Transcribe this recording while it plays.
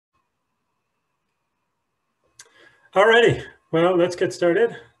Alrighty, well, let's get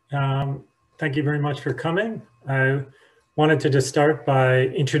started. Thank you very much for coming. I wanted to just start by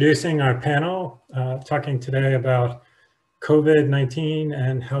introducing our panel, talking today about COVID-19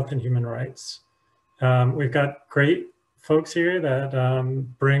 and health and human rights. We've got great folks here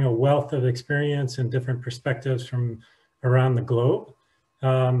that bring a wealth of experience and different perspectives from around the globe.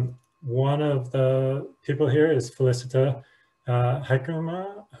 One of the people here is Felicita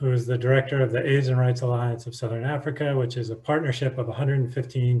Hikuam, who is the director of the AIDS and Rights Alliance of Southern Africa, which is a partnership of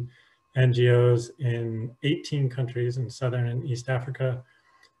 115 NGOs in 18 countries in Southern and East Africa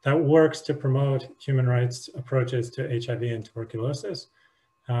that works to promote human rights approaches to HIV and tuberculosis.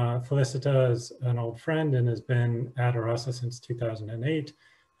 Felicita is an old friend and has been at ARASA since 2008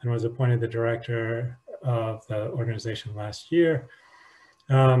 and was appointed the director of the organization last year.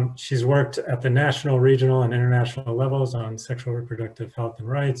 She's worked at the national, regional, and international levels on sexual reproductive health and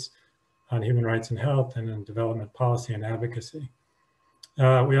rights, on human rights and health, and in development policy and advocacy.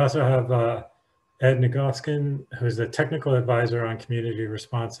 We also have Ed Ngoksin, who's the technical advisor on community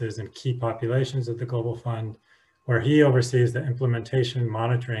responses and key populations of the Global Fund, where he oversees the implementation,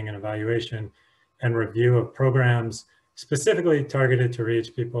 monitoring, and evaluation and review of programs specifically targeted to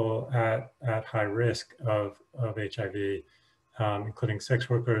reach people at high risk of HIV. Including sex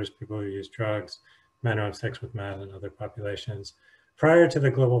workers, people who use drugs, men who have sex with men, and other populations. Prior to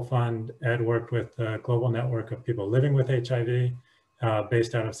the Global Fund, Ed worked with the Global Network of People Living with HIV,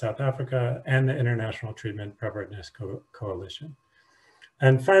 based out of South Africa, and the International Treatment Preparedness Coalition.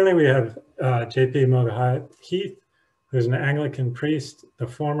 And finally, we have JP Mokgethi-Heath, who's an Anglican priest, the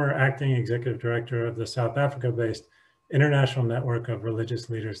former acting executive director of the South Africa-based International Network of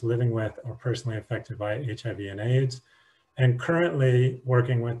Religious Leaders Living with or Personally Affected by HIV and AIDS, and currently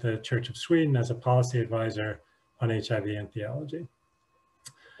working with the Church of Sweden as a policy advisor on HIV and theology.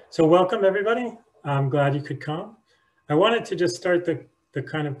 So welcome everybody. I'm glad you could come. I wanted to just start the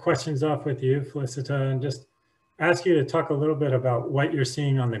kind of questions off with you, Felicita, and just ask you to talk a little bit about what you're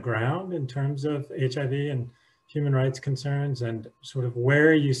seeing on the ground in terms of HIV and human rights concerns and sort of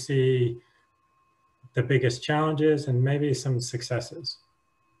where you see the biggest challenges and maybe some successes.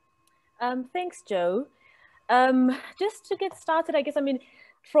 Thanks, Joe. Just to get started, I guess,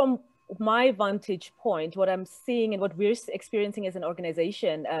 from my vantage point, what I'm seeing and what we're experiencing as an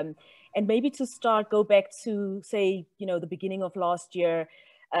organization, and maybe to start, go back to say, the beginning of last year,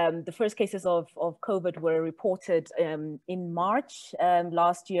 the first cases of COVID were reported in March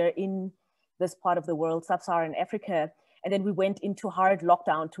last year in this part of the world, sub-Saharan Africa. And then we went into hard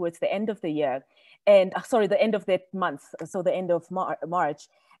lockdown towards the end of the year and the end of that month. So the end of March.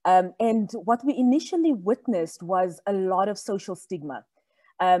 And what we initially witnessed was a lot of social stigma.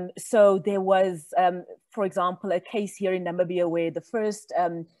 So there was, for example, a case here in Namibia where the first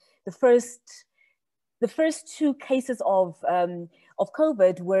two cases of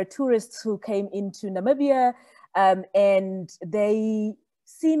COVID were tourists who came into Namibia, and they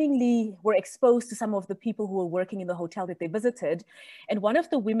seemingly were exposed to some of the people who were working in the hotel that they visited. And one of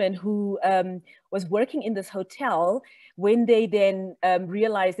the women who was working in this hotel, when they then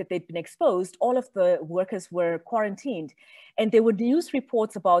realized that they'd been exposed, all of the workers were quarantined. And there were news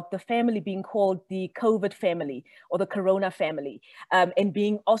reports about the family being called the COVID family or the Corona family, and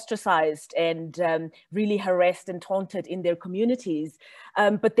being ostracized and really harassed and taunted in their communities.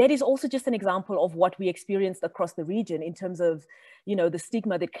 But that is also just an example of what we experienced across the region in terms of, the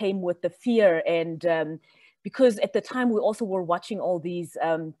stigma that came with the fear. And because at the time we also were watching all these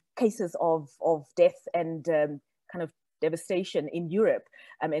cases of death and kind of devastation in Europe,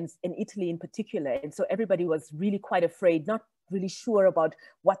 and in Italy in particular. And so everybody was really quite afraid, not really sure about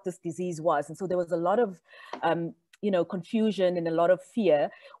what this disease was. And so there was a lot of, confusion and a lot of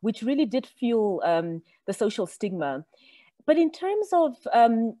fear, which really did fuel the social stigma. But in terms of,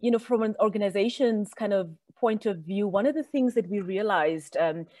 from an organization's kind of point of view, one of the things that we realized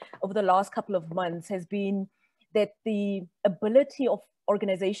over the last couple of months has been that the ability of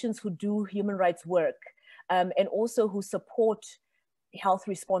organizations who do human rights work and also who support health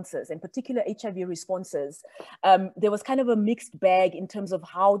responses, in particular HIV responses, there was kind of a mixed bag in terms of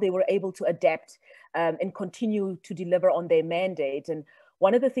how they were able to adapt and continue to deliver on their mandate. And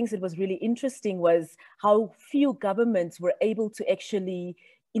one of the things that was really interesting was how few governments were able to actually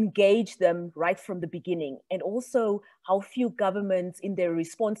engage them right from the beginning, and also how few governments in their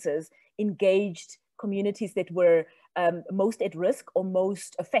responses engaged communities that were most at risk or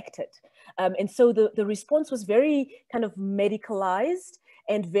most affected. And so the response was very kind of medicalized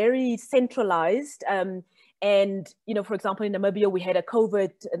and very centralized. And, for example, in Namibia, we had a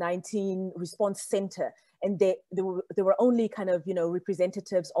COVID-19 response center. and there were only kind of,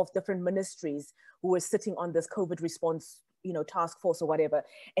 representatives of different ministries who were sitting on this COVID response, task force or whatever,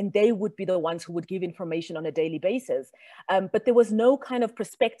 and they would be the ones who would give information on a daily basis. But there was no kind of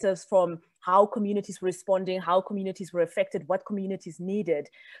perspectives from how communities were responding, how communities were affected, what communities needed.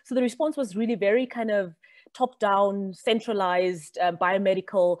 So the response was really very kind of top-down, centralized,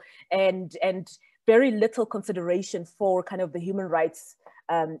 biomedical, and very little consideration for kind of the human rights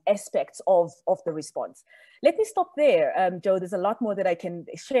aspects of the response. Let me stop there, Joe. There's a lot more that I can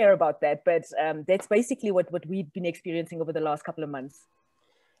share about that, but that's basically what we've been experiencing over the last couple of months.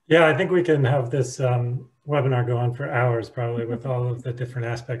 Yeah, I think we can have this webinar go on for hours, probably, with all of the different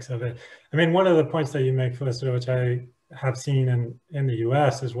aspects of it. I mean, one of the points that you make, Felicita, which I have seen in the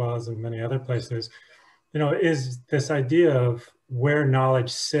US as well as in many other places, is this idea of where knowledge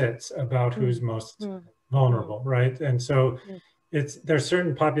sits about who's most vulnerable, right? And so there's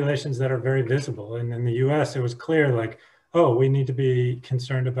certain populations that are very visible. And in the US, it was clear, like, oh, we need to be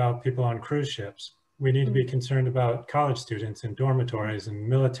concerned about people on cruise ships. We need to be concerned about college students in dormitories and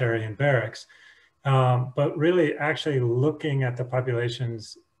military and barracks. But really actually looking at the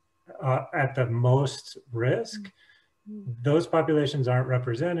populations at the most risk, those populations aren't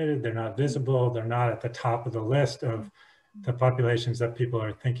represented, they're not visible, they're not at the top of the list of the populations that people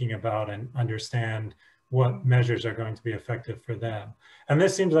are thinking about and understand what measures are going to be effective for them. And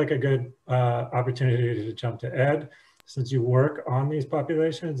this seems like a good opportunity to jump to Ed, since you work on these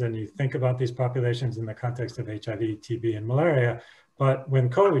populations and you think about these populations in the context of HIV, TB, and malaria. But when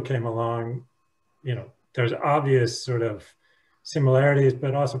COVID came along, there's obvious sort of similarities,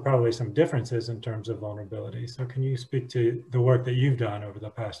 but also probably some differences in terms of vulnerability. So can you speak to the work that you've done over the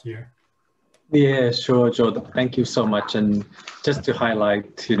past year? Yeah, sure, Joe. Thank you so much. And just to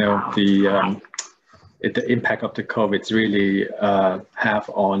highlight, the impact of the COVID really have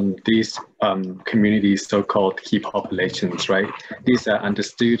on these communities, so-called key populations, right? These are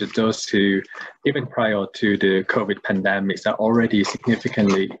understood as those who, even prior to the COVID pandemics, are already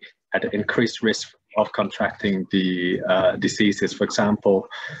significantly at increased risk of contracting the diseases. For example,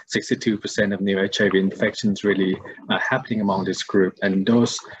 62% of new HIV infections really are happening among this group. And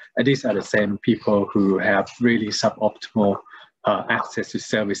these are the same people who have really suboptimal access to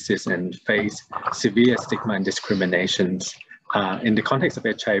services and face severe stigma and discriminations. In the context of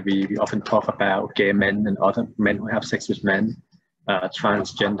HIV, we often talk about gay men and other men who have sex with men,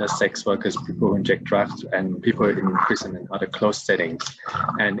 transgender sex workers, people who inject drugs, and people in prison and other closed settings.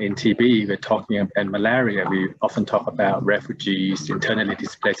 And in TB, we're talking about, and malaria, we often talk about refugees, internally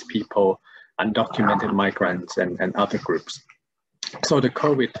displaced people, undocumented migrants, and other groups. So the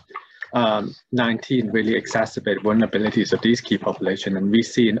COVID-19 really exacerbate vulnerabilities of these key populations, and we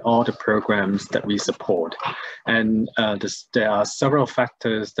see in all the programs that we support. And there are several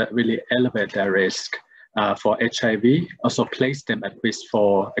factors that really elevate their risk for HIV, also place them at risk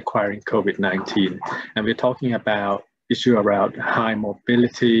for acquiring COVID-19. And we're talking about issue around high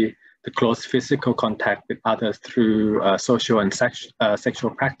mobility, the close physical contact with others through social and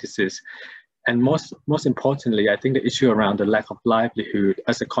sexual practices. And most importantly, I think the issue around the lack of livelihood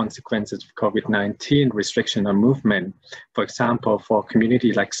as a consequence of COVID-19 restriction on movement. For example, for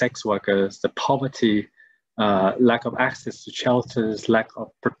communities like sex workers, the poverty, lack of access to shelters, lack of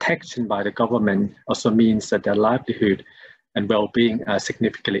protection by the government also means that their livelihood and well-being are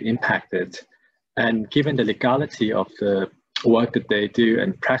significantly impacted. And given the legality of the work that they do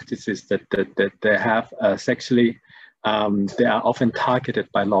and practices that they have sexually, they are often targeted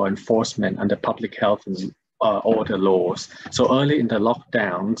by law enforcement under public health and order laws. So early in the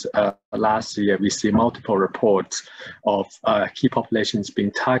lockdowns last year, we see multiple reports of key populations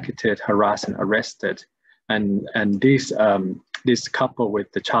being targeted, harassed, and arrested. And this coupled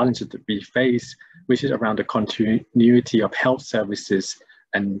with the challenges that we face, which is around the continuity of health services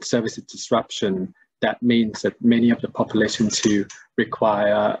and services disruption, that means that many of the populations who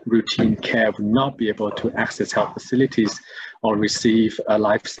require routine care will not be able to access health facilities or receive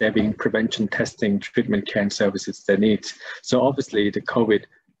life-saving prevention testing, treatment care, and services they need. So obviously the COVID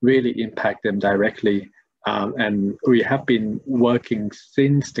really impact them directly. And we have been working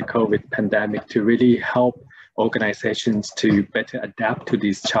since the COVID pandemic to really help organizations to better adapt to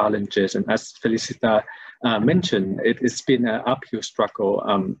these challenges. And as Felicita mentioned, it's been an uphill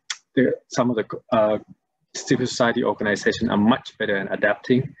struggle. Some of the civil society organizations are much better in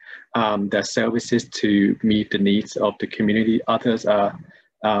adapting their services to meet the needs of the community. Others are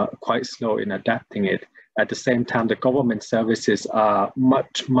quite slow in adapting it. At the same time, the government services are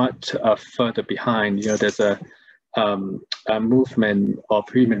much further behind. There's a movement of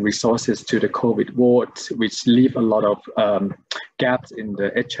human resources to the COVID wards, which leave a lot of gaps in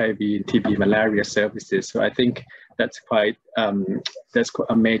the HIV, TB, malaria services. So I think that's quite a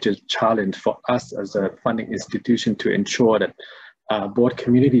major challenge for us as a funding institution to ensure that both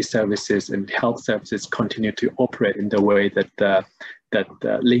community services and health services continue to operate in the way that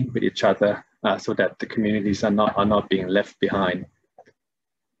link with each other, so that the communities are not being left behind.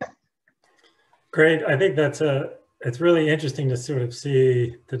 Great. I think it's really interesting to sort of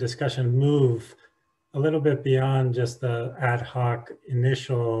see the discussion move a little bit beyond just the ad hoc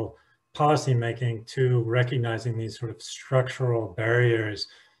initial policymaking to recognizing these sort of structural barriers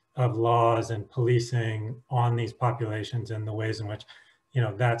of laws and policing on these populations and the ways in which,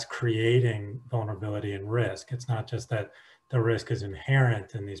 that's creating vulnerability and risk. It's not just that the risk is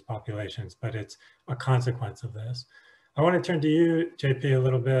inherent in these populations, but it's a consequence of this. I want to turn to you, JP, a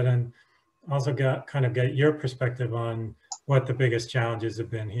little bit, and also get your perspective on what the biggest challenges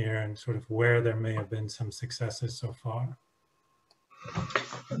have been here and sort of where there may have been some successes so far.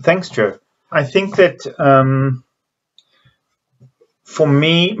 Thanks, Joe. I think that for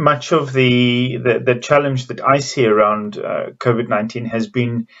me, much of the challenge that I see around COVID-19 has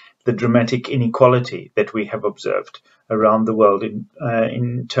been the dramatic inequality that we have observed around the world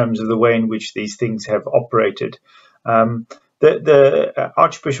in terms of the way in which these things have operated. The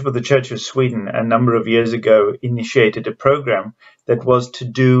Archbishop of the Church of Sweden a number of years ago initiated a program that was to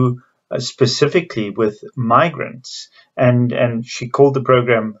do specifically with migrants, and she called the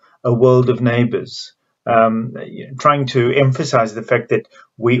program A World of Neighbors, trying to emphasize the fact that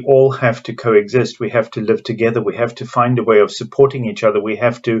we all have to coexist, we have to live together, we have to find a way of supporting each other, we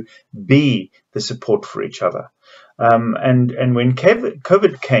have to be the support for each other. And when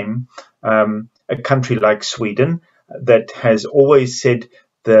COVID came, a country like Sweden, that has always said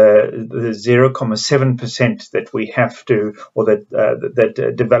the 0.7% that we have to, or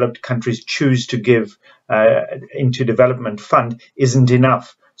that developed countries choose to give into development fund isn't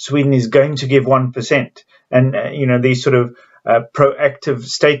enough. Sweden is going to give 1%, and these sort of proactive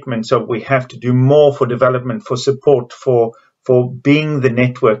statements of we have to do more for development, for support, for being the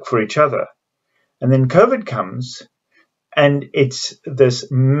network for each other. And then COVID comes, and it's this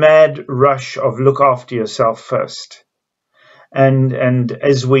mad rush of look after yourself first. And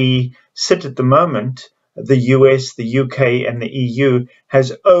as we sit at the moment, the US, the UK, and the EU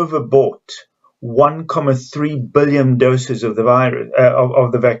has overbought 1.3 billion doses of the virus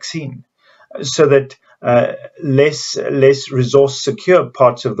of the vaccine, so that less resource secure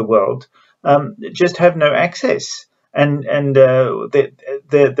parts of the world just have no access. And the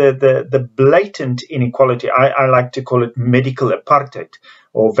blatant inequality, I like to call it medical apartheid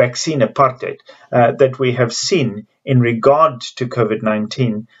or vaccine apartheid, that we have seen in regard to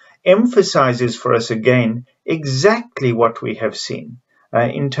COVID-19 emphasizes for us again exactly what we have seen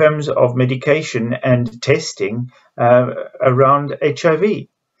in terms of medication and testing around HIV.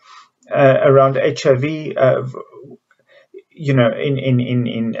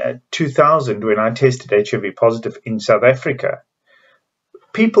 In 2000, when I tested HIV positive in South Africa,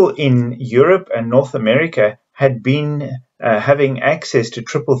 people in Europe and North America had been having access to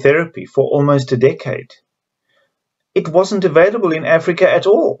triple therapy for almost a decade. It wasn't available in Africa at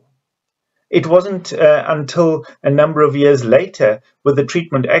all. It wasn't until a number of years later with the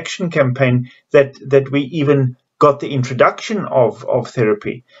Treatment Action Campaign that we even got the introduction of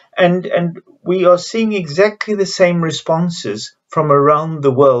therapy. And we are seeing exactly the same responses from around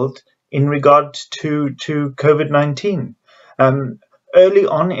the world in regard to COVID-19. Early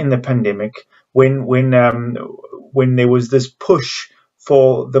on in the pandemic, when there was this push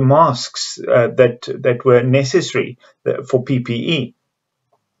for the masks that were necessary for PPE,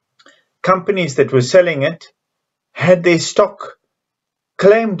 companies that were selling it had their stock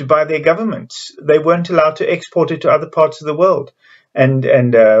claimed by their governments. They weren't allowed to export it to other parts of the world. And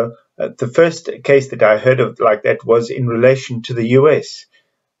the first case that I heard of like that was in relation to the US.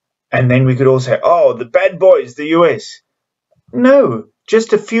 And then we could all say, oh, the bad boys, the US. No,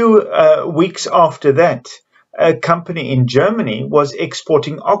 just a few weeks after that, a company in Germany was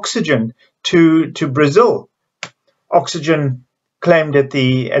exporting oxygen to Brazil. Oxygen claimed at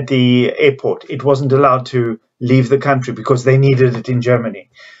the airport. It wasn't allowed to leave the country because they needed it in Germany.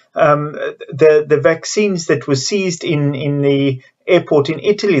 The vaccines that were seized in the airport in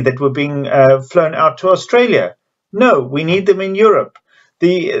Italy that were being flown out to Australia. No, we need them in Europe.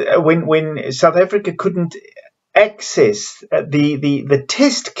 When South Africa couldn't access the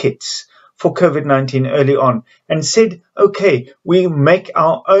test kits for COVID-19 early on and said, okay, we make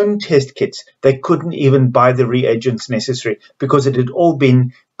our own test kits. They couldn't even buy the reagents necessary because it had all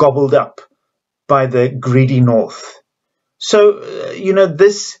been gobbled up by the greedy North. So,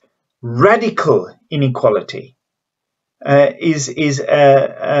 this radical inequality is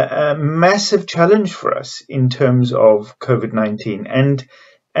a massive challenge for us in terms of COVID-19.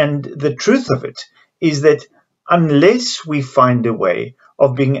 And the truth of it is that unless we find a way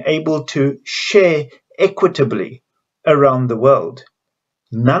of being able to share equitably around the world,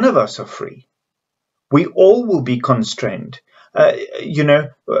 none of us are free. We all will be constrained.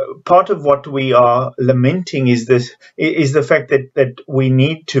 Part of what we are lamenting is the fact that we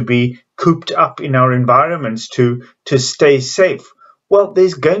need to be cooped up in our environments to stay safe. Well,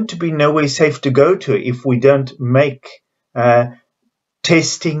 there's going to be nowhere safe to go to if we don't make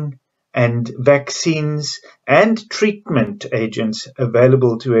testing and vaccines and treatment agents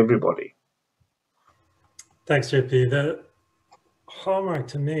available to everybody. Thanks, JP. The hallmark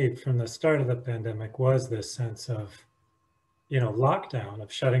to me from the start of the pandemic was this sense of, lockdown, of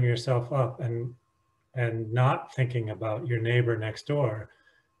shutting yourself up and not thinking about your neighbor next door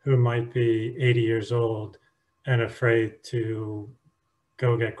who might be 80 years old and afraid to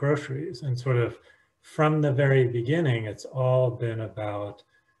go get groceries. And sort of from the very beginning, it's all been about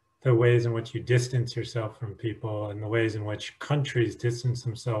the ways in which you distance yourself from people and the ways in which countries distance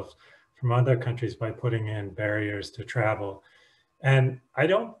themselves from other countries by putting in barriers to travel. And I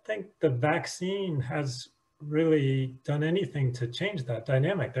don't think the vaccine has really done anything to change that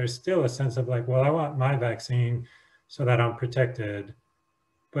dynamic. There's still a sense of like, well, I want my vaccine so that I'm protected.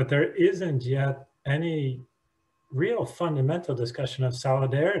 But there isn't yet any real fundamental discussion of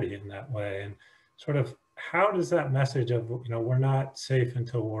solidarity in that way. And sort of how does that message of, we're not safe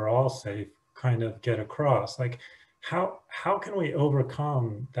until we're all safe kind of get across? Like, how can we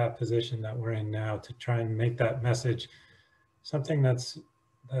overcome that position that we're in now to try and make that message something that's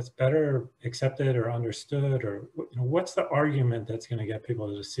better accepted or understood, or what's the argument that's going to get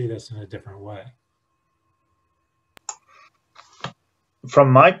people to see this in a different way?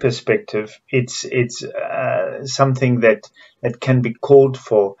 From my perspective, it's something that can be called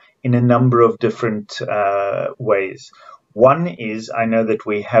for in a number of different ways. One is, I know that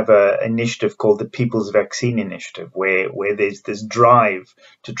we have an initiative called the People's Vaccine Initiative, where there's this drive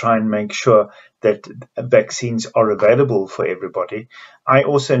to try and make sure that vaccines are available for everybody. I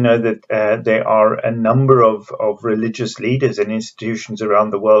also know that there are a number of religious leaders and institutions around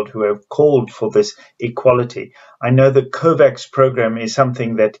the world who have called for this equality. I know the COVAX program is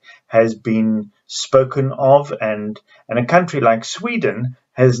something that has been spoken of, and a country like Sweden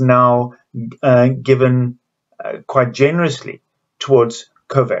has now given quite generously towards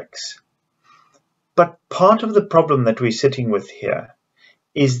COVAX. But part of the problem that we're sitting with here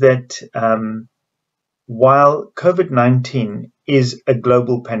is that while COVID-19 is a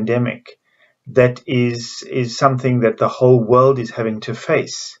global pandemic that is something that the whole world is having to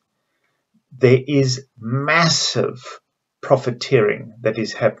face, there is massive profiteering that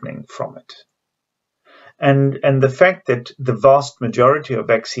is happening from it. And the fact that the vast majority of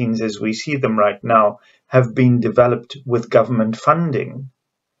vaccines as we see them right now have been developed with government funding,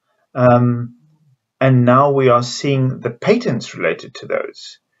 and now we are seeing the patents related to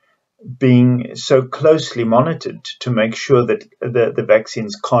those being so closely monitored to make sure that the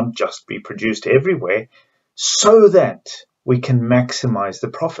vaccines can't just be produced everywhere so that we can maximize the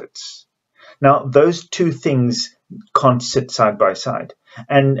profits. Now, those two things can't sit side by side.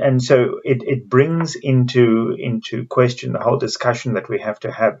 And so it brings into question the whole discussion that we have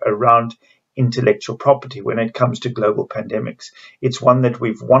to have around intellectual property when it comes to global pandemics. It's one that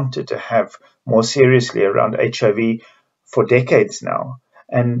we've wanted to have more seriously around HIV for decades now.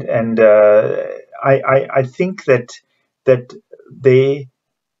 And I think that there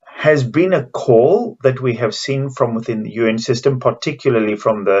has been a call that we have seen from within the UN system, particularly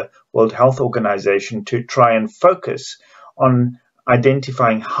from the World Health Organization, to try and focus on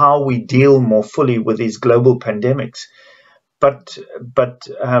identifying how we deal more fully with these global pandemics. But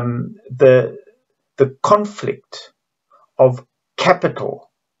the conflict of capital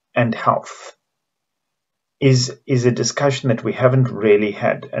and health is a discussion that we haven't really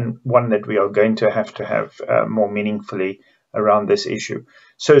had, and one that we are going to have more meaningfully around this issue.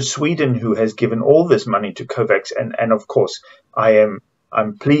 So Sweden, who has given all this money to COVAX, and of course I'm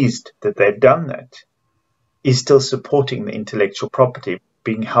pleased that they've done that, is still supporting the intellectual property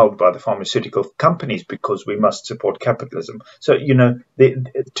being held by the pharmaceutical companies because we must support capitalism. So,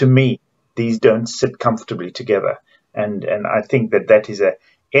 to me, these don't sit comfortably together. And I think that is an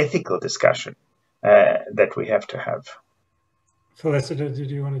ethical discussion that we have to have. Felicita,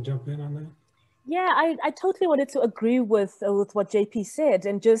 did you want to jump in on that? Yeah, I totally wanted to agree with what JP said,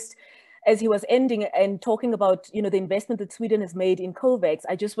 and just as he was ending and talking about, you know, the investment that Sweden has made in COVAX,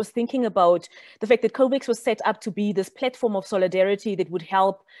 I just was thinking about the fact that COVAX was set up to be this platform of solidarity that would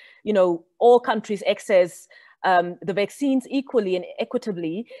help, you know, all countries access the vaccines equally and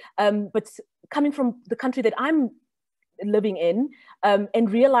equitably. But coming from the country that I'm living in,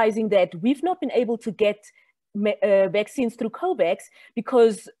 and realizing that we've not been able to get vaccines through COVAX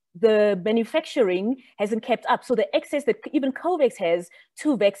because the manufacturing hasn't kept up. So the access that even COVAX has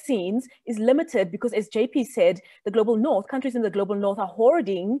to vaccines is limited because, as JP said, the global north, countries in the global north are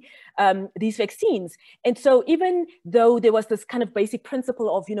hoarding these vaccines. And so even though there was this kind of basic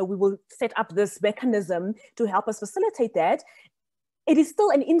principle of, you know, we will set up this mechanism to help us facilitate that, it is still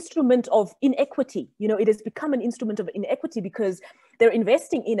an instrument of inequity. You know, it has become an instrument of inequity because they're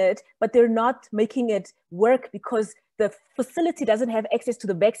investing in it, but they're not making it work because the facility doesn't have access to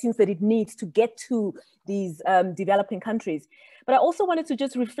the vaccines that it needs to get to these developing countries. But I also wanted to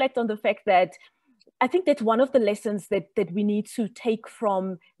just reflect on the fact that I think that's one of the lessons that we need to take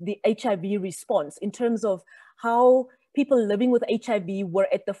from the HIV response in terms of how people living with HIV were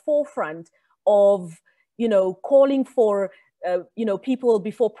at the forefront of, you know, calling for you know, people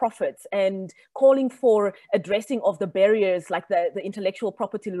before profits and calling for addressing of the barriers like the intellectual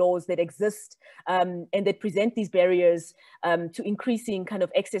property laws that exist and that present these barriers to increasing kind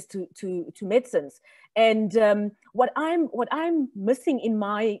of access to medicines. And what I'm missing in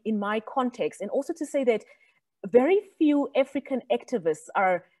my context, and also to say that very few African activists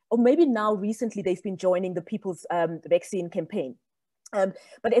are, or maybe now recently they've been joining the People's Vaccine Campaign.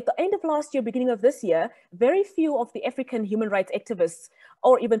 But at the end of last year, beginning of this year, very few of the African human rights activists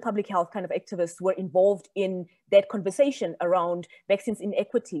or even public health kind of activists were involved in that conversation around vaccines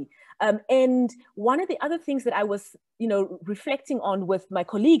inequity. And one of the other things that I was, you know, reflecting on with my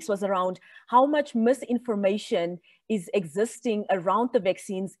colleagues was around how much misinformation is existing around the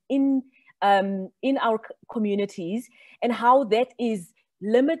vaccines in our communities, and how that is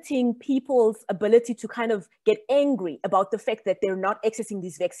limiting people's ability to kind of get angry about the fact that they're not accessing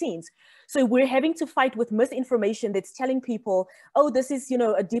these vaccines. So we're having to fight with misinformation that's telling people, oh, this is, you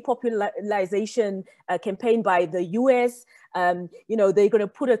know, a depopulation campaign by the US. You know, they're going to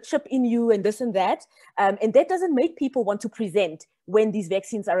put a chip in you and this and that. And that doesn't make people want to present when these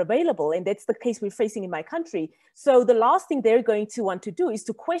vaccines are available. And that's the case we're facing in my country. So the last thing they're going to want to do is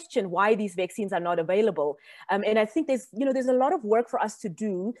to question why these vaccines are not available. And I think there's a lot of work for us to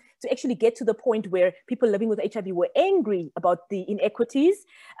do to actually get to the point where people living with HIV were angry about the inequities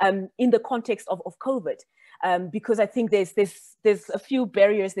in the context of COVID. Because I think there's a few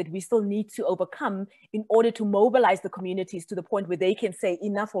barriers that we still need to overcome in order to mobilize the communities to the point where they can say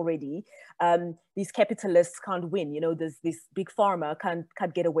enough already. These capitalists can't win. You know, this big pharma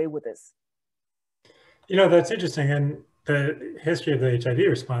can't get away with this. You know, that's interesting. And the history of the HIV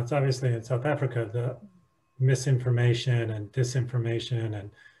response, obviously in South Africa, the misinformation and disinformation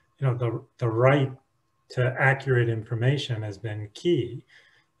and, you know, the right to accurate information has been key.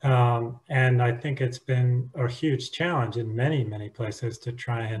 And I think it's been a huge challenge in many, many places to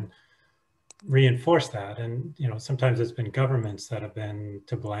try and reinforce that. And, you know, sometimes it's been governments that have been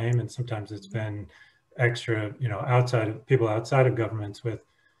to blame, and sometimes it's been extra, you know, people outside of governments with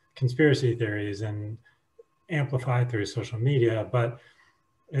conspiracy theories and amplified through social media. But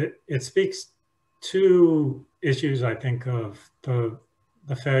it speaks to issues, I think, of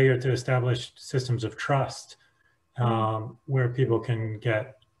the failure to establish systems of trust where people can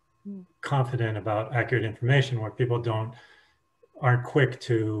get confident about accurate information, where people aren't quick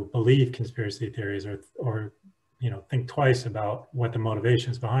to believe conspiracy theories or you know, think twice about what the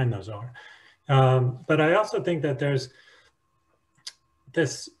motivations behind those are. But I also think that there's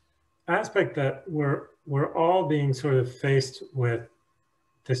this aspect that we're all being sort of faced with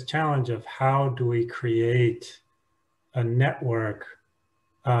this challenge of how do we create a network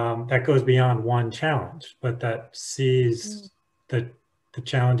that goes beyond one challenge, but that sees the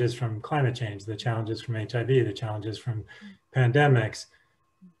challenges from climate change, the challenges from HIV, the challenges from pandemics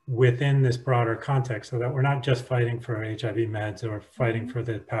within this broader context, so that we're not just fighting for HIV meds or fighting for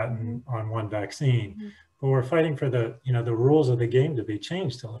the patent on one vaccine, but we're fighting for the rules of the game to be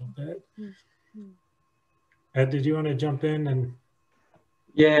changed a little bit. Ed, did you want to jump in and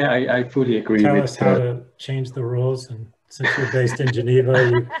I fully agree. Tell us how to change the rules, and since you're based in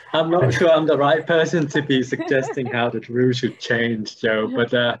Geneva, I'm not sure I'm the right person to be suggesting how the rules should change, Joe.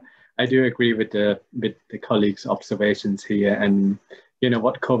 But I do agree with the colleagues' observations here. And you know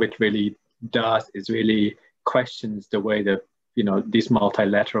what COVID really does is really questions the way that these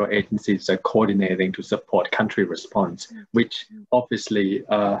multilateral agencies are coordinating to support country response, which obviously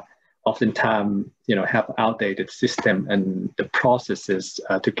oftentimes, have outdated system and the processes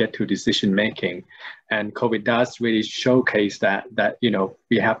to get to decision making. And COVID does really showcase that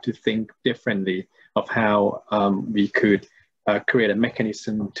we have to think differently of how we could create a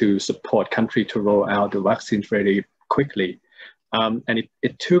mechanism to support country to roll out the vaccines really quickly. And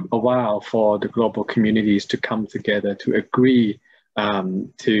it took a while for the global communities to come together to agree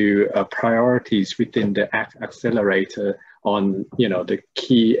to priorities within the accelerator on the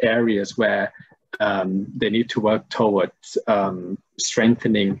key areas where they need to work towards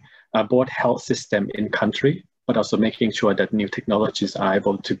strengthening both health system in country, but also making sure that new technologies are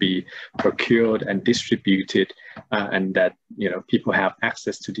able to be procured and distributed, and that people have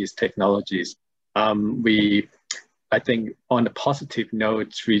access to these technologies. I think on a positive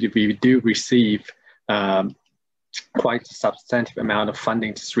note, we do receive quite a substantive amount of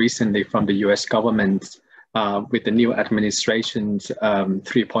funding just recently from the US government with the new administration's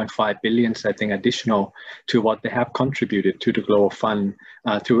 3.5 billion, I think, additional to what they have contributed to the Global Fund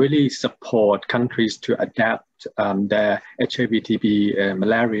to really support countries to adapt their HIV/TB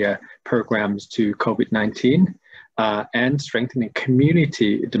malaria programs to COVID-19. And strengthening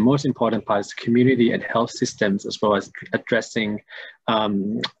community. The most important part is community and health systems, as well as addressing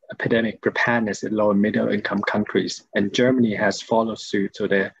epidemic preparedness in low and middle income countries. And Germany has followed suit, so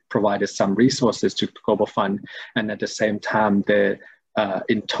they provided some resources to the Global Fund, and at the same time they're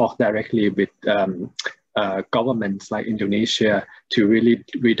in talk directly with governments like Indonesia to really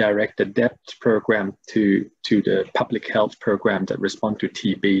redirect the debt program to the public health program that respond to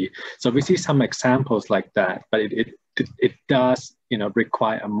TB. So we see some examples like that, but it does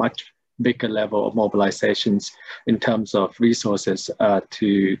require a much bigger level of mobilizations in terms of resources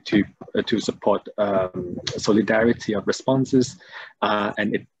to support solidarity of responses,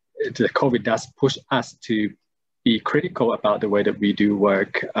 and the COVID does push us to be critical about the way that we do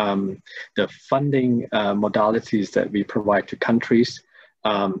work, the funding modalities that we provide to countries.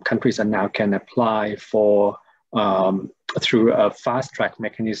 Countries are now can apply for through a fast track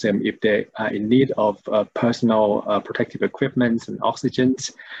mechanism if they are in need of personal protective equipment and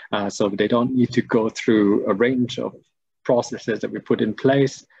oxygens. So they don't need to go through a range of processes that we put in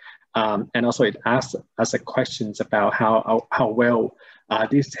place. And also it asks us questions about how well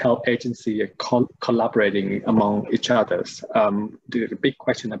these health agencies are collaborating among each other. The big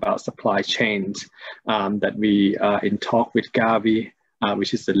question about supply chains that we are in talk with Gavi,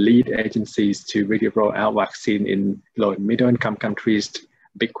 which is the lead agencies to really roll out vaccine in low and middle income countries.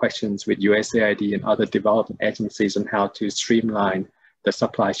 Big questions with USAID and other development agencies on how to streamline the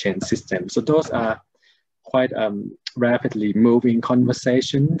supply chain system. So those are quite rapidly moving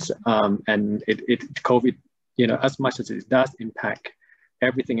conversations, and COVID, as much as it does impact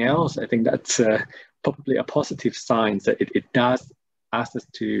everything else, I think that's probably a positive sign that it does ask us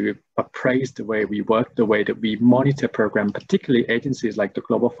to appraise the way we work, the way that we monitor program, particularly agencies like the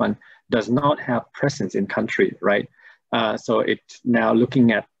Global Fund does not have presence in country, right? So it's now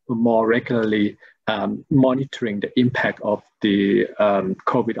looking at more regularly monitoring the impact of the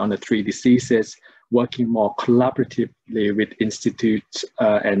COVID on the 3 diseases, working more collaboratively with institutes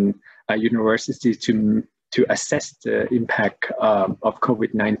and universities to assess the impact of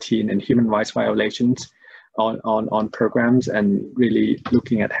COVID-19 and human rights violations on programs, and really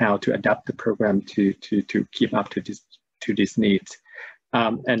looking at how to adapt the program to keep up to these needs.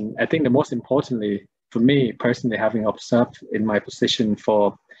 And I think the most importantly for me personally, having observed in my position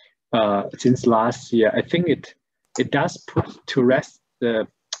for since last year, I think it does put to rest the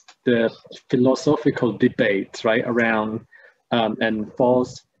philosophical debates, right, around and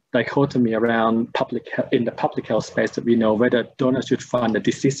false dichotomy around in the public health space that we know whether donors should fund a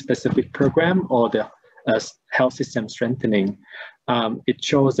disease-specific program or the health system strengthening. It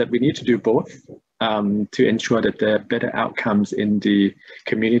shows that we need to do both to ensure that there are better outcomes in the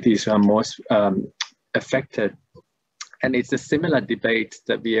communities who are most affected. And it's a similar debate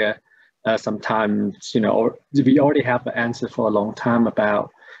that we are sometimes, or we already have an answer for a long time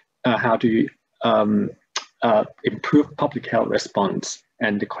about how to improve public health response.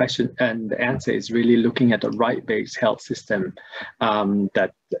 And the question and the answer is really looking at the right-based health system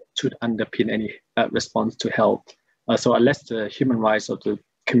that should underpin any response to health. So unless the human rights of the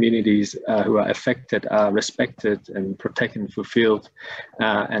communities who are affected are respected and protected and fulfilled,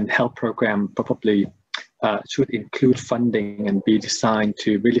 and health program probably should include funding and be designed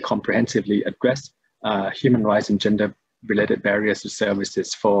to really comprehensively address human rights and gender-related barriers to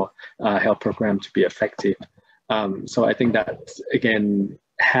services for health program to be effective. So I think that, again,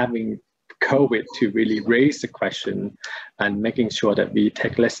 having COVID to really raise the question and making sure that we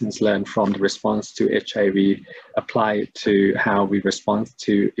take lessons learned from the response to HIV, apply it to how we respond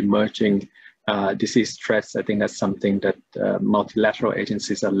to emerging disease threats. I think that's something that multilateral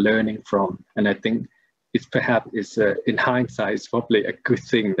agencies are learning from. And I think it's perhaps, in hindsight, it's probably a good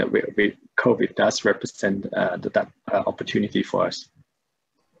thing that COVID does represent that opportunity for us.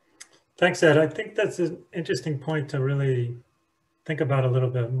 Thanks, Ed. I think that's an interesting point to really think about a little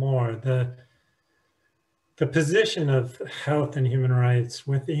bit more. The position of health and human rights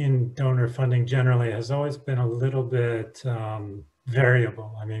within donor funding generally has always been a little bit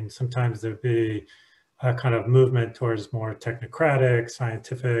variable. I mean, sometimes there'd be a kind of movement towards more technocratic,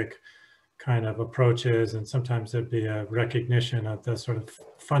 scientific kind of approaches, and sometimes there'd be a recognition of the sort of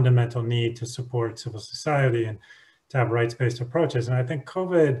fundamental need to support civil society and to have rights-based approaches. And I think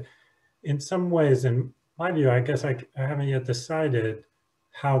COVID, in some ways, in my view, I guess I haven't yet decided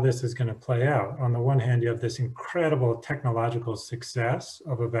how this is going to play out. On the one hand, you have this incredible technological success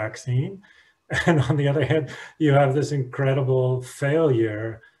of a vaccine. And on the other hand, you have this incredible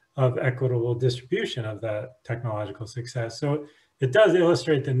failure of equitable distribution of that technological success. So it does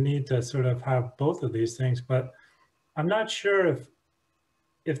illustrate the need to sort of have both of these things, but I'm not sure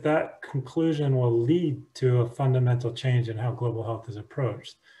if that conclusion will lead to a fundamental change in how global health is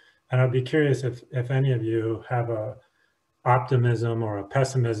approached. And I'd be curious if any of you have a optimism or a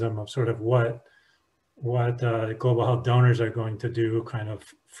pessimism of sort of what global health donors are going to do kind of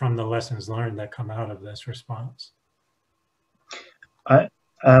from the lessons learned that come out of this response.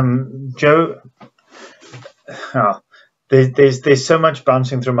 Joe, there's so much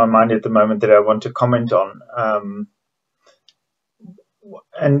bouncing through my mind at the moment that I want to comment on.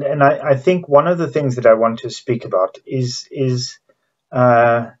 And I think one of the things that I want to speak about is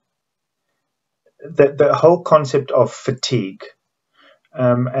the whole concept of fatigue.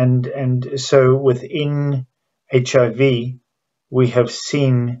 And so within HIV, we have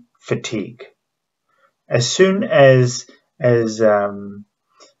seen fatigue. As soon as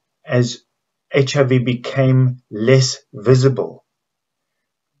HIV became less visible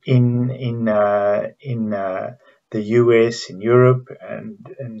in the US, in Europe,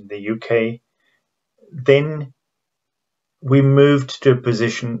 and in the UK, then we moved to a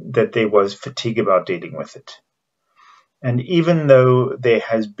position that there was fatigue about dealing with it. And even though there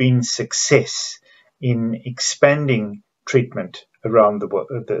has been success in expanding treatment around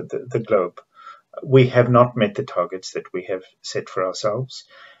the globe, we have not met the targets that we have set for ourselves.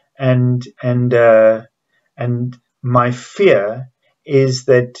 And my fear is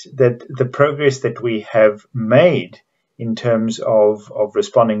that the progress that we have made in terms of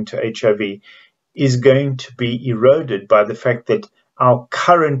responding to HIV is going to be eroded by the fact that our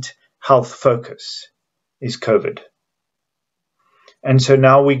current health focus is COVID. And so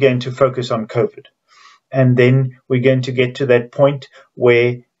now we're going to focus on COVID. And then we're going to get to that point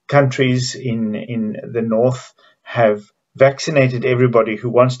where countries in the north have vaccinated everybody who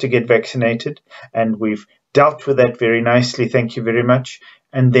wants to get vaccinated. And we've dealt with that very nicely. Thank you very much.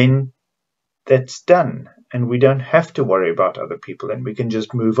 And then that's done. And we don't have to worry about other people and we can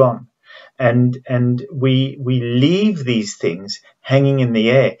just move on. And we leave these things hanging in the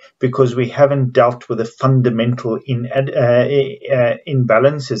air because we haven't dealt with the fundamental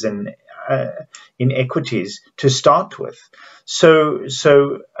imbalances and inequities to start with. So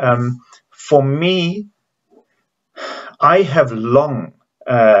for me, I have long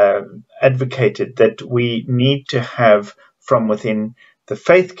advocated that we need to have from within the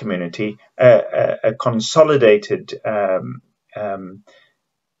faith community a consolidated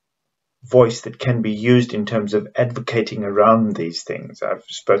voice that can be used in terms of advocating around these things. I've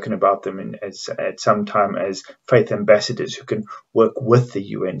spoken about them at some time as faith ambassadors who can work with the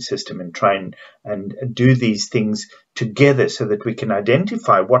UN system and try and do these things together so that we can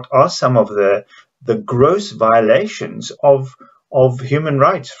identify what are some of the gross violations of human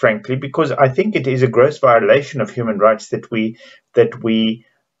rights, frankly, because I think it is a gross violation of human rights that we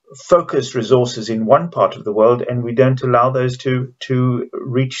focus resources in one part of the world and we don't allow those to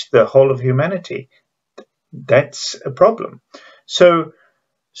reach the whole of humanity. That's a problem. So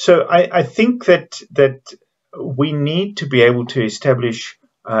I think that we need to be able to establish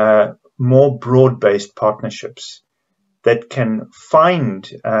more broad-based partnerships that can find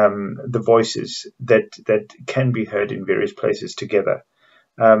the voices that can be heard in various places together.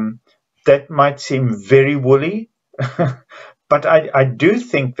 That might seem very woolly, but I do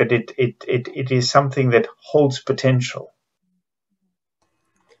think that it is something that holds potential.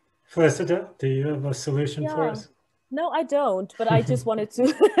 Felicita, do you have a solution for us? No, I don't, but I just wanted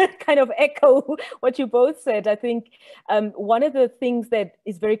to kind of echo what you both said. I think one of the things that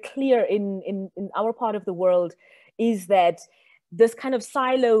is very clear in our part of the world is that this kind of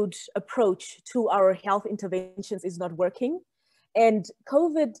siloed approach to our health interventions is not working. And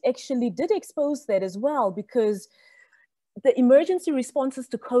COVID actually did expose that as well, because the emergency responses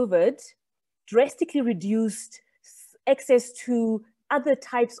to COVID drastically reduced access to other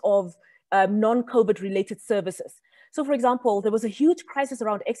types of non-COVID related services. So for example, there was a huge crisis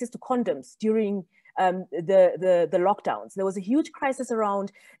around access to condoms during the lockdowns. There was a huge crisis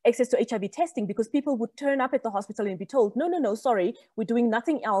around access to HIV testing, because people would turn up at the hospital and be told, no, sorry, we're doing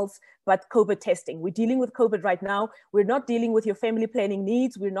nothing else but COVID testing. We're dealing with COVID right now. We're not dealing with your family planning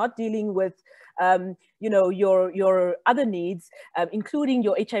needs. We're not dealing with your other needs, including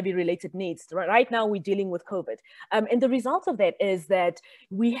your HIV related needs. Right now, we're dealing with COVID. And the result of that is that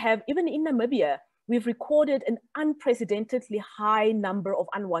we have, even in Namibia, we've recorded an unprecedentedly high number of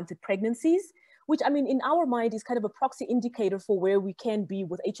unwanted pregnancies, which, I mean, in our mind is kind of a proxy indicator for where we can be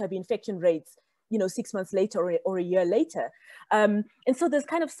with HIV infection rates, 6 months later or a year later. And so there's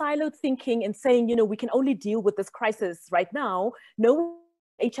kind of siloed thinking and saying, we can only deal with this crisis right now. No,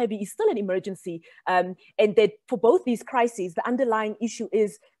 HIV is still an emergency, and that for both these crises, the underlying issue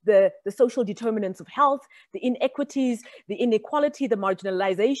is the social determinants of health, the inequities, the inequality, the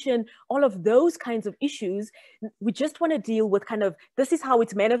marginalization, all of those kinds of issues. We just want to deal with kind of, this is how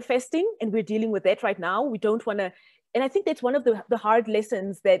it's manifesting, and we're dealing with that right now. We don't want to, and I think that's one of the hard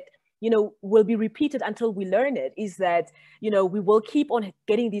lessons that will be repeated until we learn it, is that, we will keep on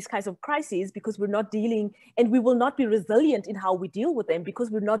getting these kinds of crises because we're not dealing, and we will not be resilient in how we deal with them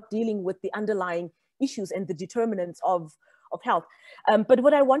because we're not dealing with the underlying issues and the determinants of health. But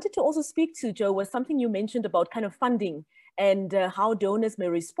what I wanted to also speak to, Joe, was something you mentioned about kind of funding and how donors may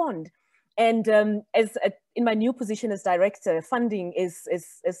respond. And in my new position as director, funding is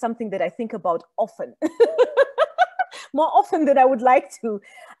something that I think about often. More often than I would like to.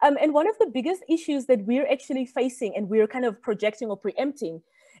 And one of the biggest issues that we're actually facing, and we're kind of projecting or preempting,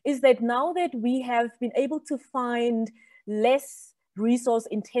 is that now that we have been able to find less resource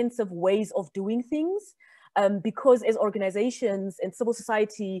intensive ways of doing things, because as organizations and civil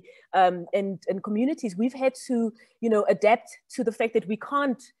society and communities, we've had to adapt to the fact that we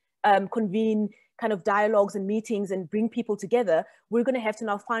can't convene kind of dialogues and meetings and bring people together. We're going to have to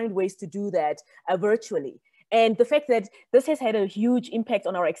now find ways to do that virtually. And the fact that this has had a huge impact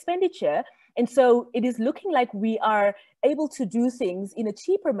on our expenditure. And so it is looking like we are able to do things in a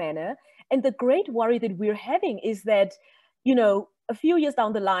cheaper manner. And the great worry that we're having is that, a few years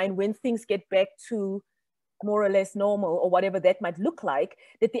down the line, when things get back to more or less normal or whatever that might look like,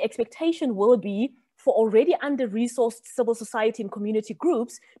 that the expectation will be for already under-resourced civil society and community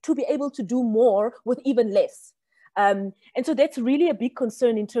groups to be able to do more with even less. And so that's really a big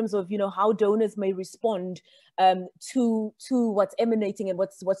concern in terms of, how donors may respond to what's emanating and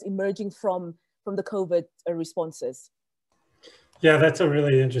what's emerging from the COVID responses. Yeah, that's a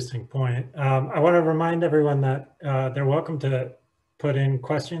really interesting point. I want to remind everyone that they're welcome to put in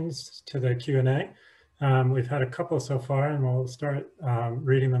questions to the Q&A. We've had a couple so far, and we'll start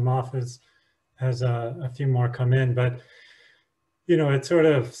reading them off as a few more come in. But it sort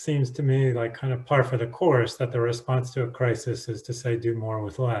of seems to me like kind of par for the course that the response to a crisis is to say do more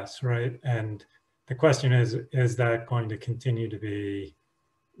with less, right? And the question is that going to continue to be,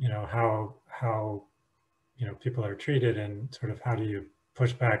 how people are treated, and sort of how do you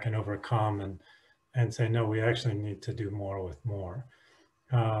push back and overcome and say, no, we actually need to do more with more.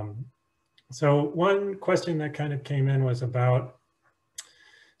 So one question that kind of came in was about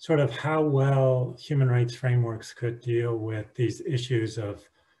sort of how well human rights frameworks could deal with these issues of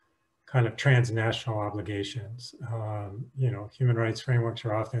kind of transnational obligations. Human rights frameworks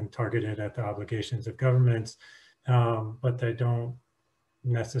are often targeted at the obligations of governments, but they don't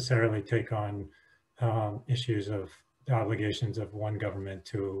necessarily take on issues of the obligations of one government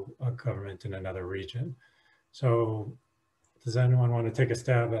to a government in another region. So does anyone want to take a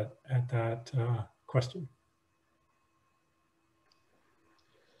stab at that question?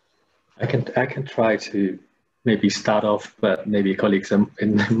 I can try to maybe start off, but maybe colleagues are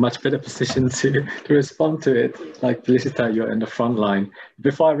in a much better position to respond to it. Like Felicita, you're in the front line.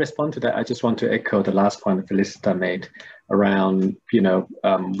 Before I respond to that, I just want to echo the last point that Felicita made around,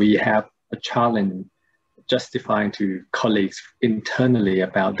 we have a challenge justifying to colleagues internally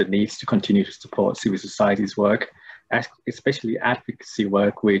about the needs to continue to support civil society's work, especially advocacy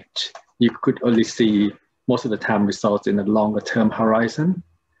work, which you could only see most of the time results in a longer term horizon.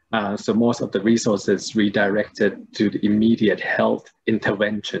 So most of the resources redirected to the immediate health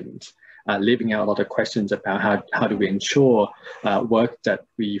interventions leaving out a lot of questions about how do we ensure work that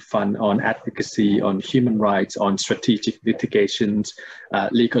we fund on advocacy, on human rights, on strategic litigations,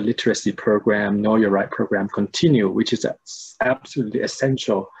 legal literacy program, Know Your Right program continue, which is absolutely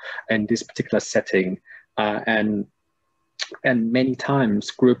essential in this particular setting. And many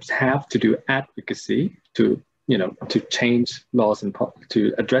times groups have to do advocacy to change laws and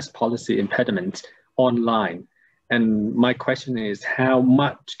to address policy impediments online. And my question is, how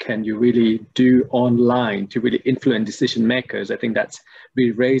much can you really do online to really influence decision makers? I think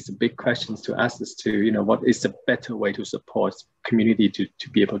we raise big questions to us as to, what is the better way to support community to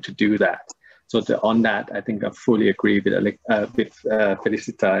be able to do that. So on that, I think I fully agree with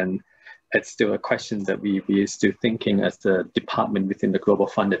Felicita, and it's still a question that we are still thinking as the department within the Global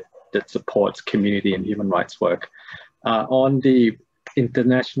Fund that supports community and human rights work. On the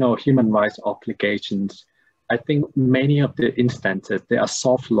international human rights obligations, I think many of the instances, there are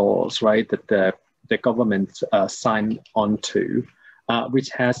soft laws, right, that the government signed onto, which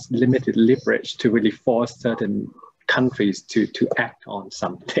has limited leverage to really force certain countries to act on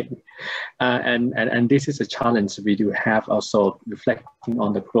something. And this is a challenge we do have also reflecting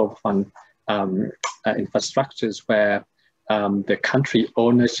on the Global Fund infrastructures where the country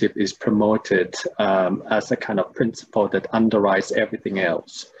ownership is promoted as a kind of principle that underwrites everything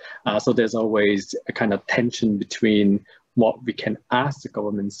else. So there's always a kind of tension between what we can ask the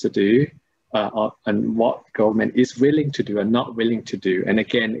governments to do and what government is willing to do and not willing to do. And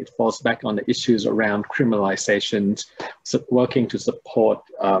again, it falls back on the issues around criminalizations, working to support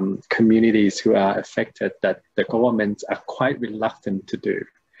communities who are affected that the governments are quite reluctant to do.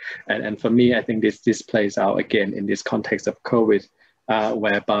 And for me, I think this plays out again in this context of COVID,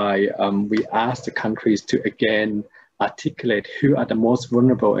 whereby we ask the countries to again articulate who are the most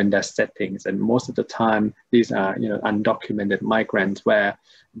vulnerable in their settings. And most of the time, these are undocumented migrants where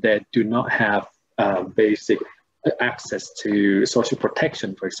they do not have basic access to social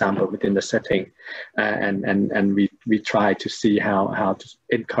protection, for example, within the setting. And we try to see how to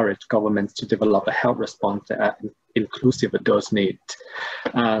encourage governments to develop a health response that are inclusive of those needs.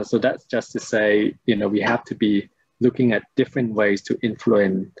 So that's just to say, we have to be looking at different ways to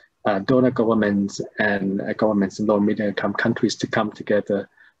influence donor governments and governments in low and middle income countries to come together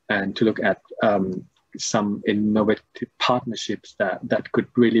and to look at some innovative partnerships that could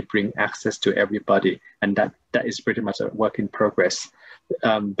really bring access to everybody. And that is pretty much a work in progress.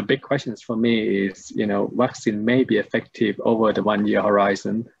 The big questions for me is, vaccine may be effective over the 1 year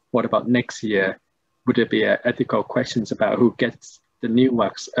horizon. What about next year? Would there be ethical questions about who gets the new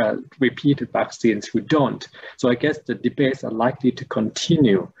repeated vaccines, who don't? So I guess the debates are likely to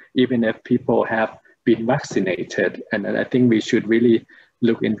continue even if people have been vaccinated. And I think we should really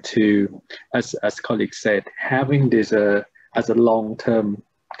look into, as colleagues said, having this as a long-term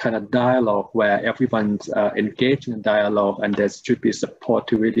kind of dialogue where everyone's engaged in dialogue, and there should be support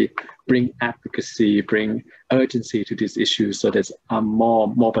to really bring advocacy, bring urgency to these issues, so there's more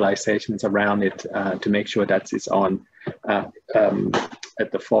mobilizations around it to make sure that it's on at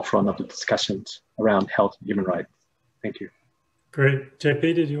the forefront of the discussions around health and human rights. Thank you. Great. JP,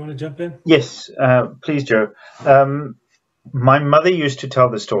 did you want to jump in? Yes, please, Joe. My mother used to tell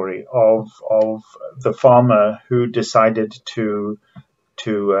the story of the farmer who decided to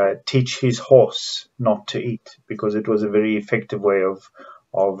teach his horse not to eat, because it was a very effective way of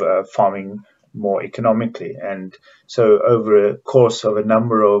farming more economically. And so over a course of a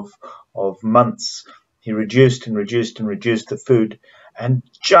number of months, he reduced the food. And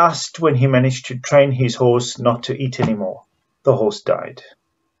just when he managed to train his horse not to eat anymore, the horse died.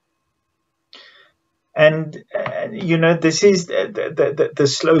 And this is the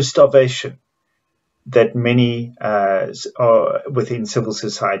slow starvation that many within civil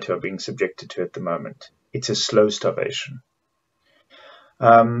society are being subjected to at the moment. It's a slow starvation.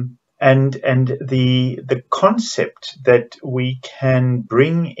 And the concept that we can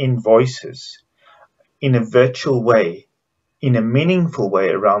bring in voices in a virtual way, in a meaningful way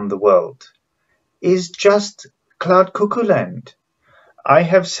around the world, is just cloud cuckoo land. I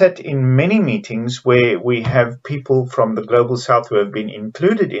have sat in many meetings where we have people from the Global South who have been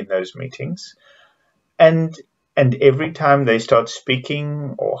included in those meetings, and every time they start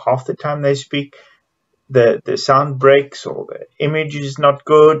speaking, or half the time they speak, the sound breaks, or the image is not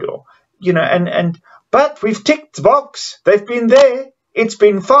good, or but we've ticked the box. They've been there. It's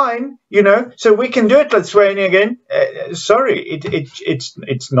been fine, so we can do it, Lithuania again. Sorry,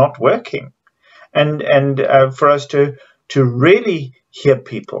 it's not working. And for us to really hear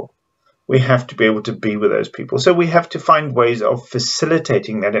people, we have to be able to be with those people. So we have to find ways of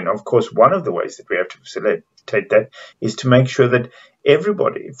facilitating that. And of course, one of the ways that we have to facilitate that is to make sure that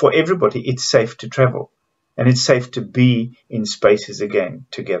for everybody, it's safe to travel and it's safe to be in spaces again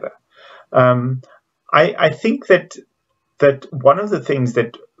together. I think that one of the things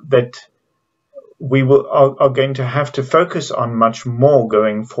that we are going to have to focus on much more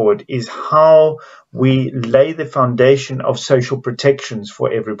going forward is how we lay the foundation of social protections for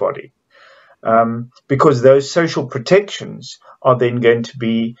everybody. Because those social protections are then going to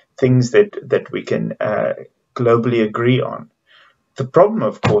be things that we can globally agree on. The problem,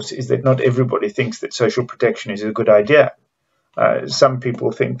 of course, is that not everybody thinks that social protection is a good idea. Some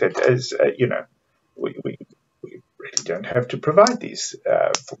people think that, as we really don't have to provide these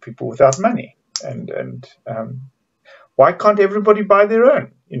for people without money. And why can't everybody buy their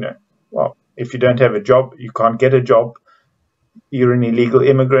own? Well, if you don't have a job, you can't get a job. You're an illegal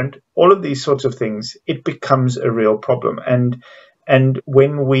immigrant. All of these sorts of things, it becomes a real problem. And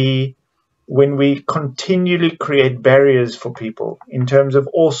when we continually create barriers for people in terms of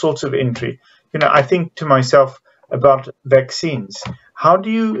all sorts of entry, I think to myself about vaccines. How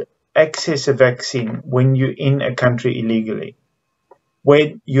do you access a vaccine when you're in a country illegally,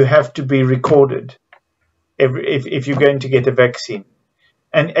 where you have to be recorded if you're going to get a vaccine?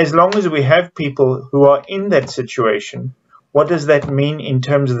 And as long as we have people who are in that situation, what does that mean in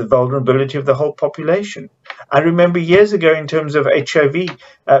terms of the vulnerability of the whole population? I remember years ago in terms of HIV,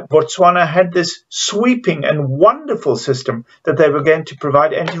 Botswana had this sweeping and wonderful system that they were going to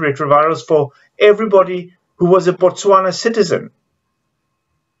provide antiretrovirals for everybody who was a Botswana citizen.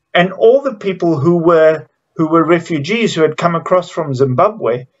 And all the people who were refugees who had come across from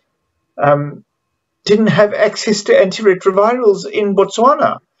Zimbabwe didn't have access to antiretrovirals in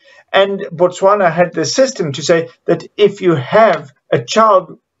Botswana. And Botswana had the system to say that if you have a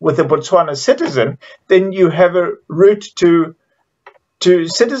child with a Botswana citizen, then you have a route to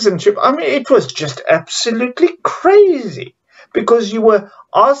citizenship. I mean, it was just absolutely crazy, because you were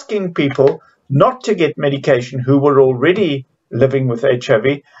asking people not to get medication who were already living with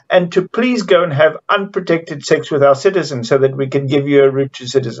HIV and to please go and have unprotected sex with our citizens so that we can give you a route to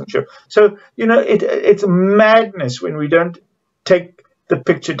citizenship. So, it's madness when we don't take the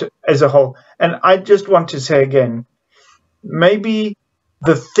picture as a whole. And I just want to say again, maybe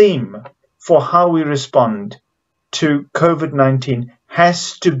the theme for how we respond to COVID-19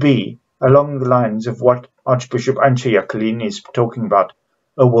 has to be along the lines of what Archbishop Antje Jacqueline is talking about,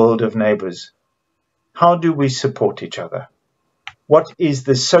 a world of neighbors. How do we support each other? What is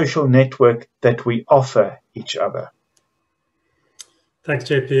the social network that we offer each other? Thanks,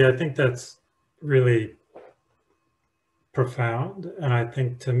 JP. I think that's really profound. And I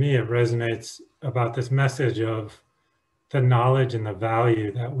think to me, it resonates about this message of the knowledge and the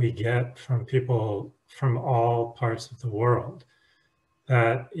value that we get from people from all parts of the world.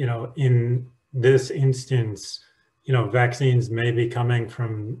 That, in this instance, vaccines may be coming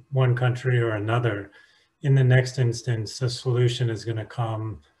from one country or another. In the next instance, the solution is going to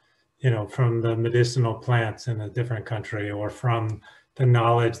come, from the medicinal plants in a different country, or from the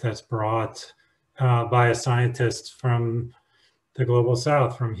knowledge that's brought by a scientist from the global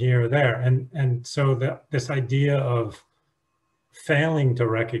south, from here or there. And so this idea of failing to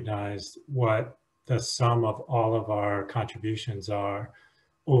recognize what the sum of all of our contributions are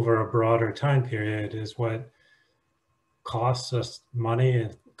over a broader time period is what costs us money,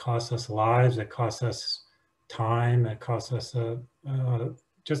 it costs us lives, it costs us time, it costs us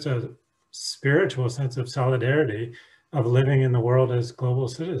just a spiritual sense of solidarity of living in the world as global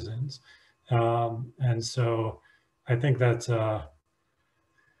citizens. And so I think that's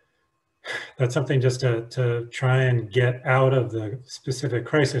something just to try and get out of the specific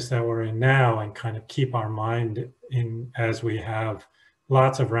crisis that we're in now and kind of keep our mind in as we have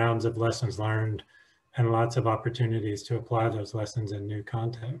lots of rounds of lessons learned and lots of opportunities to apply those lessons in new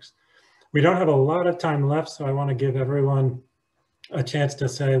contexts. We don't have a lot of time left, so I want to give everyone a chance to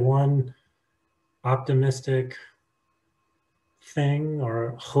say one optimistic thing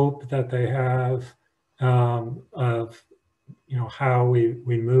or hope that they have of how we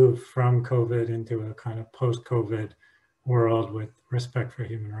move from COVID into a kind of post-COVID world with respect for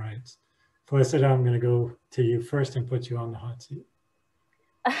human rights. Felicita, I'm going to go to you first and put you on the hot seat.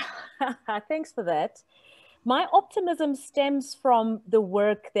 Thanks for that. My optimism stems from the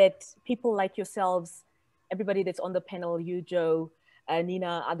work that people like yourselves, everybody that's on the panel, you, Joe,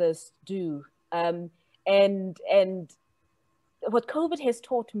 Nina, others do. And what COVID has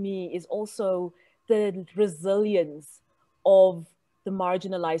taught me is also the resilience of the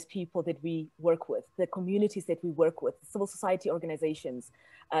marginalized people that we work with, the communities that we work with, civil society organizations,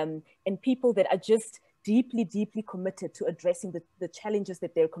 and people that are just deeply, deeply committed to addressing the challenges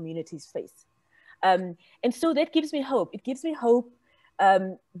that their communities face. And so that gives me hope. It gives me hope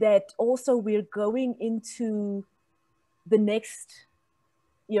that also we're going into the next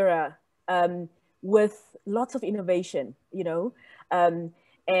era with lots of innovation, you know, and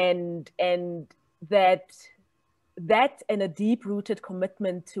that and a deep-rooted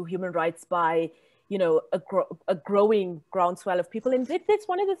commitment to human rights by, you know, a growing groundswell of people. And that's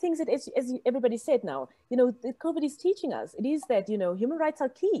one of the things that, as everybody said now, you know, that COVID is teaching us. It is that, you know, human rights are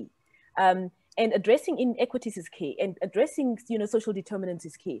key. And addressing inequities is key, and addressing, you know, social determinants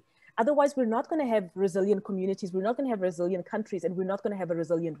is key. Otherwise, we're not going to have resilient communities, we're not going to have resilient countries, and we're not going to have a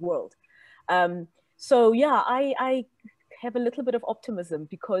resilient world. So yeah, I have a little bit of optimism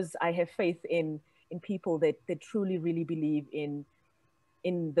because I have faith in people that truly, really believe in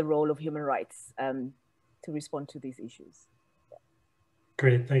the role of human rights to respond to these issues.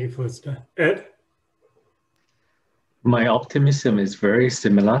 Great, thank you, Felicita. Ed? My optimism is very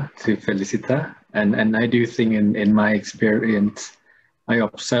similar to Felicita, and I do think in my experience, I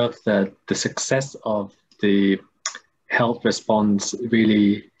observed that the success of the health response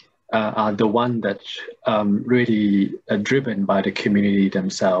really are the one that really are driven by the community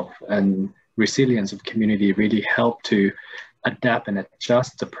themselves, and resilience of community really help to adapt and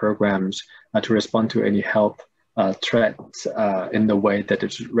adjust the programs to respond to any health threats in the way that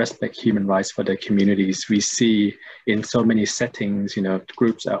it respect human rights for the communities. We see in so many settings, you know,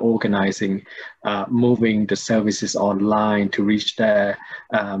 groups are organizing, moving the services online to reach their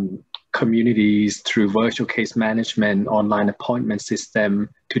communities through virtual case management, online appointment system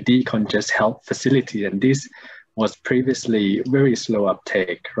to decongest health facility. And this was previously very slow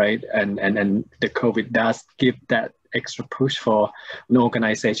uptake, right? And the COVID does give that extra push for an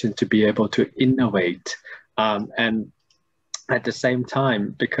organization to be able to innovate. And at the same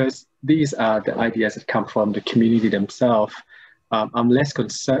time, because these are the ideas that come from the community themselves, I'm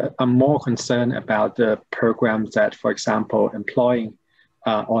more concerned about the programs that, for example, employing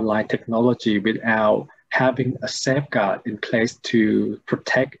online technology without having a safeguard in place to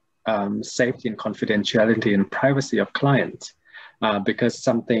protect safety and confidentiality and privacy of clients. Because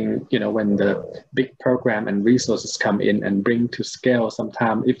something, you know, when the big program and resources come in and bring to scale,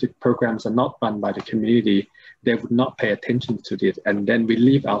 sometimes if the programs are not run by the community, they would not pay attention to it. And then we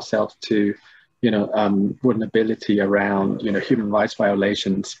leave ourselves to, you know, vulnerability around, you know, human rights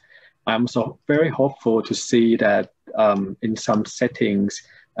violations. I'm so very hopeful to see that in some settings,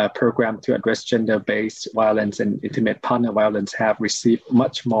 programs to address gender-based violence and intimate partner violence have received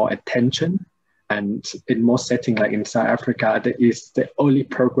much more attention. And in most settings, like in South Africa, that is the only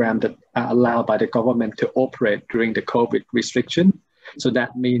program that are allowed by the government to operate during the COVID restriction. So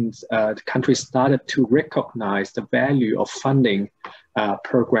that means the country started to recognize the value of funding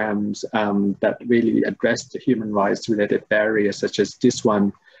programs that really address the human rights related barriers, such as this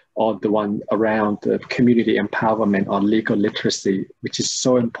one, or the one around the community empowerment on legal literacy, which is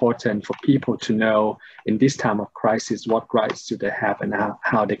so important for people to know in this time of crisis, what rights do they have and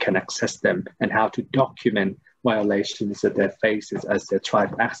how they can access them, and how to document violations that they face as they try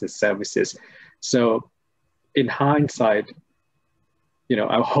to access services. So in hindsight, you know,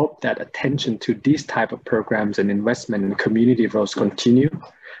 I hope that attention to these type of programs and investment in community roles continue,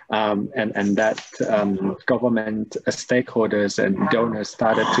 and that government stakeholders and donors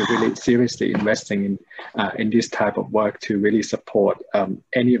started to really seriously investing in this type of work to really support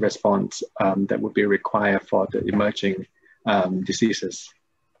any response that would be required for the emerging diseases.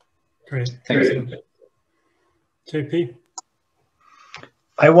 Great. Thank you. JP?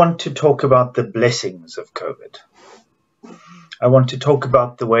 I want to talk about the blessings of COVID. I want to talk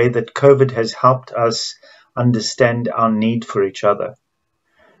about the way that COVID has helped us understand our need for each other.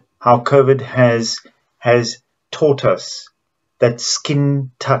 How COVID has taught us that skin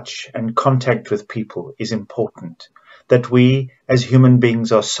touch and contact with people is important. That we as human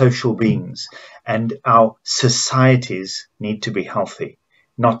beings are social beings and our societies need to be healthy,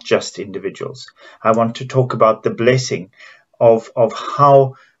 not just individuals. I want to talk about the blessing of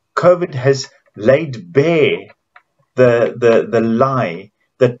how COVID has laid bare the lie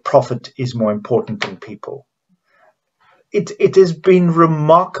that profit is more important than people. It has been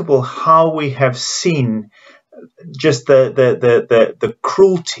remarkable how we have seen just the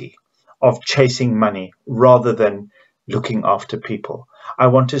cruelty of chasing money rather than looking after people. I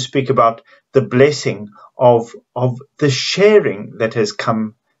want to speak about the blessing of the sharing that has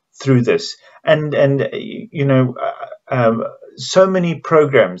come through this, and you know, so many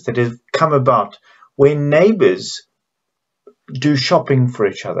programs that have come about where neighbors do shopping for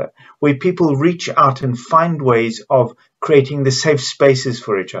each other, where people reach out and find ways of creating the safe spaces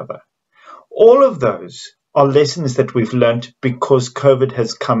for each other. All of those are lessons that we've learned because COVID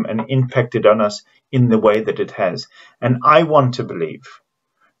has come and impacted on us in the way that it has. And I want to believe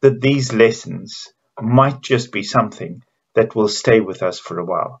that these lessons might just be something that will stay with us for a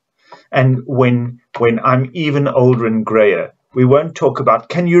while. And when I'm even older and grayer, we won't talk about,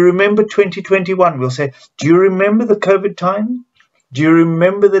 can you remember 2021? We'll say, do you remember the COVID time? Do you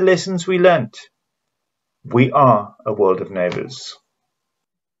remember the lessons we learnt? We are a world of neighbors.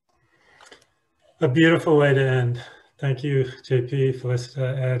 A beautiful way to end. Thank you, JP,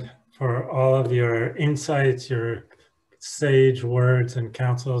 Felicita, Ed, for all of your insights, your sage words and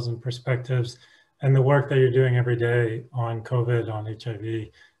counsels and perspectives, and the work that you're doing every day on COVID, on HIV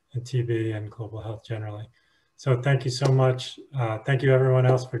and TB and global health generally. So thank you so much. Thank you everyone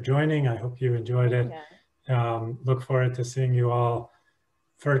else for joining. I hope you enjoyed it. Yeah. Look forward to seeing you all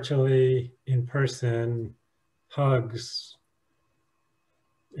virtually, in person, hugs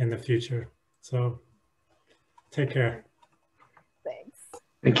in the future. So take care. Thanks.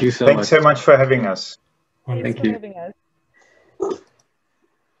 Thank you so much. Thanks so much for having us. Thanks for having us.